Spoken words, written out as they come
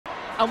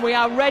and we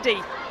are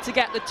ready to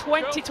get the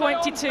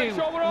 2022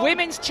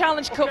 Women's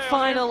Challenge Cup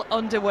final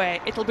underway.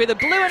 It'll be the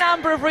blue and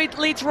amber of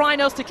Leeds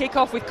Rhinos to kick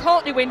off, with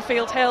Courtney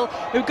Winfield-Hill,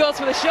 who goes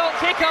for the short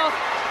kick-off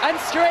and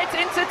straight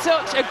into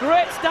touch. A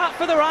great start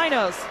for the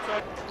Rhinos.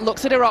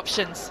 Looks at her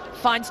options,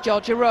 finds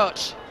Georgia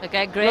Roach.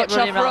 Again, great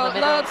running around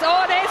the middle.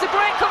 Oh, and here's a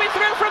break coming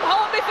through from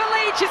Hornby for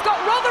Leeds. She's got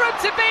Rotherham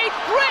to beat.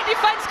 Great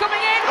defence coming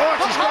in. Oh,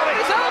 she's got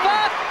it. Hornby's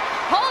over.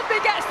 Hornby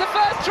gets the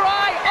first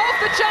try of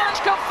the Challenge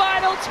Cup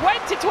final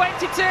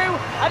 2022,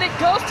 and it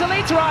goes to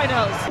Leeds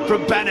Rhinos.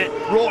 From Bennett,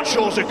 Roach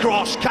shows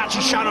across,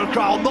 catches Shannon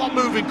Crowell, not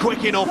moving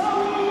quick enough,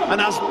 and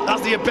has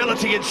the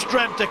ability and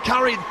strength to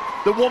carry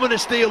the woman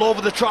of steel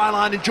over the try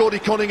line in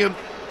Jodie Cunningham.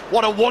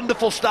 What a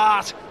wonderful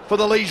start for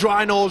the Leeds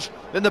Rhinos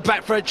in the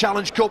Betfred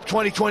Challenge Cup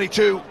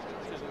 2022.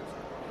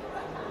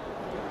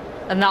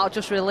 And that'll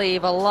just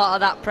relieve a lot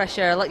of that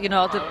pressure, you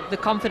know, the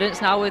confidence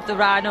now with the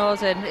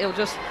Rhinos, and it'll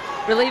just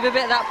relieve a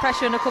bit of that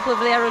pressure and a couple of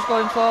the errors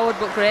going forward.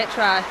 But great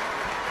try.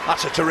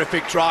 That's a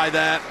terrific try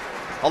there.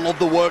 I love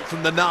the work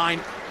from the 9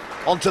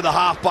 onto the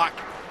half-back,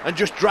 and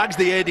just drags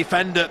the A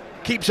defender,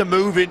 keeps her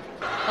moving.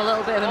 A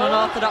little bit of an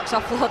unorthodox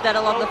offload there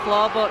along the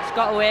floor, but it's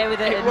got away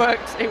with it. It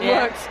worked.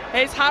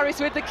 Here's Harris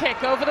with the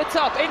kick over the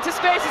top, into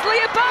spaces.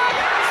 Leah Burke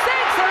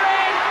sends her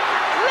in.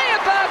 Leah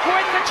Burke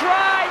wins the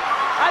try,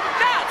 and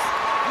that's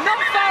not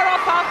far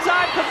off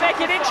half-time. Could make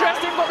it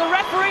interesting, but the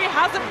referee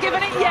hasn't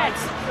given it yet.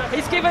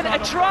 He's given a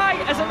try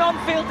as an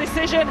on-field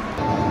decision.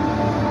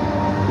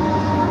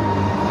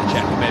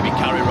 Check for maybe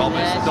Carrie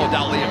Roberts. Yeah, no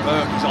doubt Leah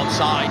Burke is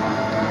onside.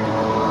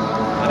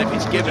 And if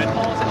it's given...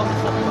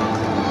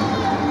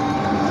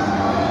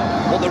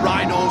 Well, the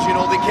Rhinos, you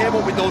know, they came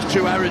up with those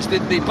 2 errors,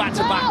 didn't they?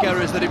 Back-to-back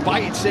errors that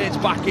invited Saints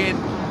back in.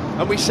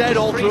 And we said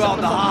all throughout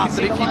the half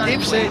that if you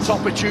give Saints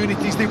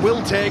opportunities, they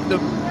will take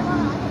them.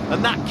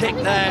 And that kick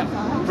there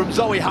from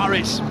Zoe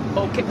Harris,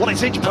 well,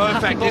 it's inch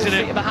perfect, isn't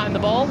it? Behind the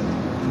ball.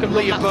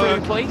 Leah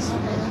Burke, please.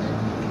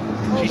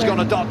 She's going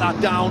to dot that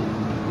down.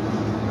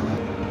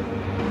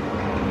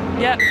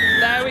 Yep,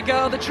 there we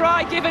go. The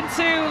try given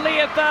to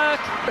Leah Burke.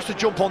 Just to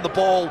jump on the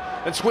ball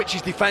and switch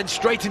his defence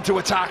straight into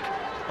attack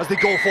as they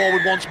go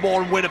forward once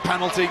more and win a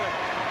penalty.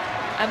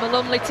 Emma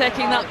Lumley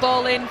taking that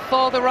ball in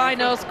for the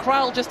Rhinos.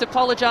 Crowell just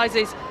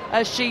apologises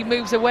as she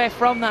moves away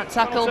from that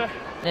tackle.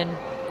 Then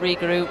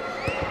regroup.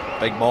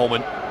 Big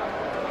moment.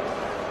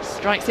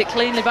 Strikes it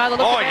cleanly by the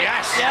look of it.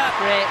 Yes! Yeah.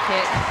 Great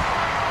kick.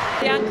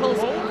 The ankles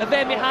of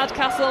Amy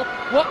Hardcastle.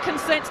 What can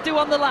Saints do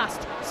on the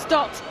last?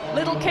 Stopped.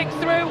 Little kick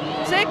through.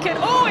 Taken.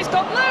 Oh, it's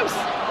gone loose!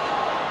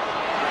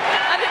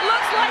 And it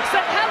looks like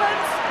St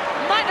Helens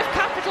might have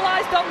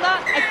capitalised on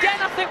that. Again,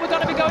 I think we're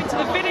going to be going to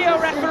the video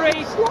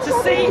referee to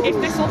see if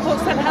this will put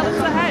St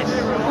Helens ahead.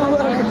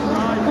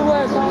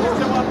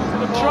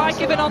 Try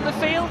given on the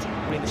field.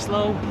 Really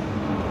slow.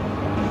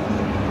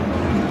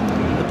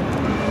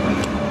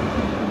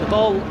 The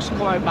ball looks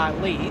come out by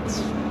Leeds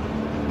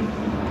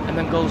and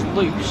then goes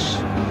loose,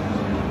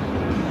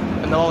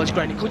 and the ball is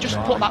grounded. Could we just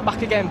put that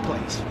back again,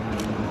 please?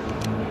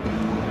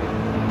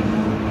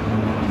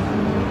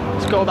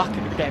 Let's go back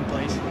again,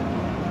 please.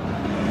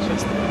 So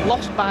it's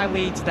lost by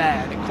Leeds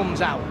there, and it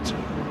comes out,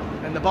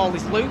 and the ball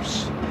is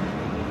loose,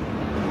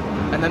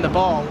 and then the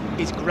ball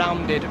is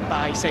grounded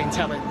by St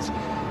Helens.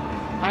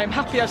 I am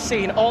happy I've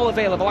seen all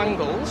available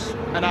angles,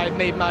 and I have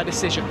made my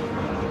decision.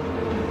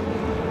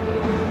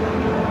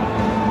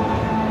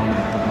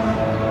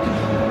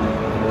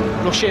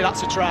 Rushy, that's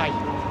a try.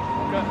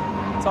 Okay,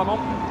 time on.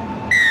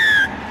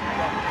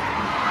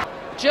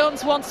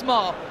 Jones once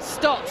more.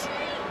 Stott.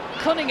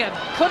 Cunningham.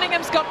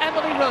 Cunningham's got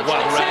Emily Rudge.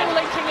 Well the two read.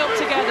 linking up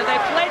together. They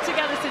played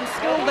together since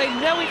school. They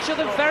know each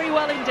other very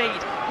well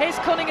indeed. Here's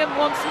Cunningham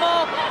once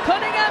more.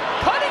 Cunningham.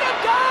 Cunningham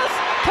goes.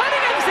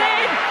 Cunningham's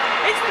in.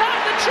 Is that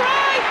the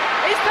try?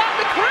 Is that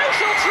the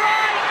crucial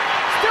try?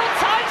 Still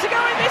time to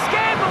go in this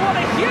game, but what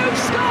a huge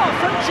score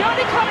from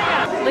Jodie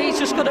Cunningham. Leeds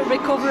just got to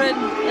recover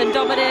and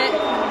dominate.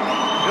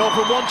 You know,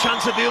 from one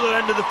chance at the other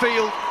end of the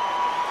field,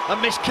 a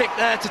missed kick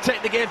there to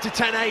take the game to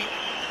 10-8.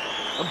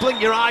 And blink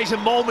your eyes,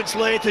 and moments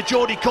later,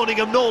 Jodie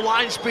Cunningham, no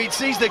line speed,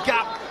 sees the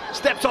gap,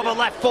 steps on her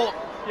left foot.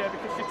 Yeah,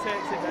 because she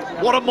takes it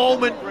there. What a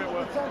moment,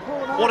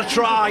 what a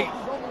try,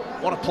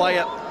 what a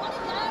player.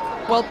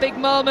 Well, big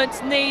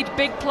moments need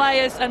big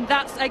players, and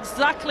that's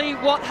exactly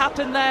what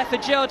happened there for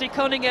Jodie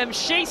Cunningham.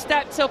 She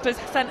stepped up as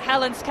St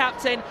Helens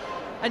captain,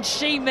 and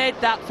she made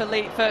that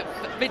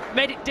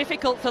made it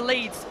difficult for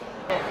Leeds.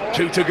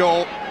 2 to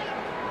go.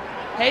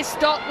 Here's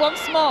Stott once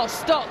more.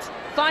 Stott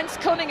finds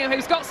Cunningham,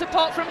 who's got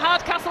support from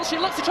Hardcastle. She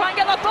looks to try and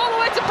get that ball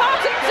away to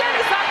Partington.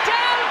 Is that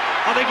down?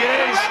 I think it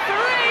is.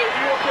 The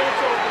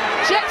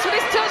referee checks with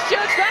his touch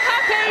judge. They're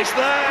happy. It's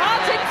there.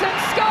 Partington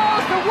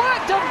scores. The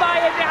work done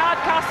by Amy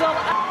Hardcastle.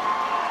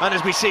 And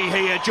as we see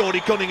here,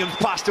 Jodie Cunningham's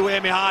pass to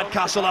Amy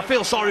Hardcastle. I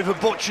feel sorry for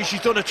Butcher.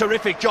 She's done a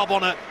terrific job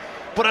on it.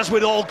 But as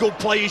with all good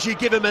players, you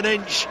give him an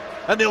inch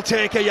and they'll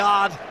take a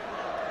yard.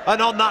 And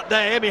on that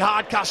there, Amy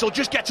Hardcastle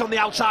just gets on the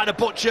outside of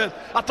Butcher.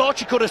 I thought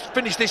she could have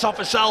finished this off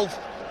herself,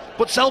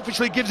 but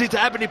selfishly gives it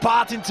to Ebony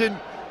Partington,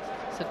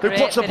 who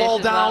puts the ball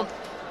down.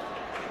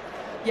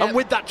 Yep. And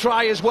with that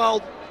try as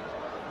well,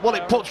 Well,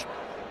 it puts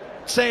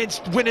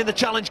Saints winning the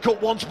Challenge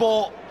Cup once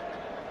more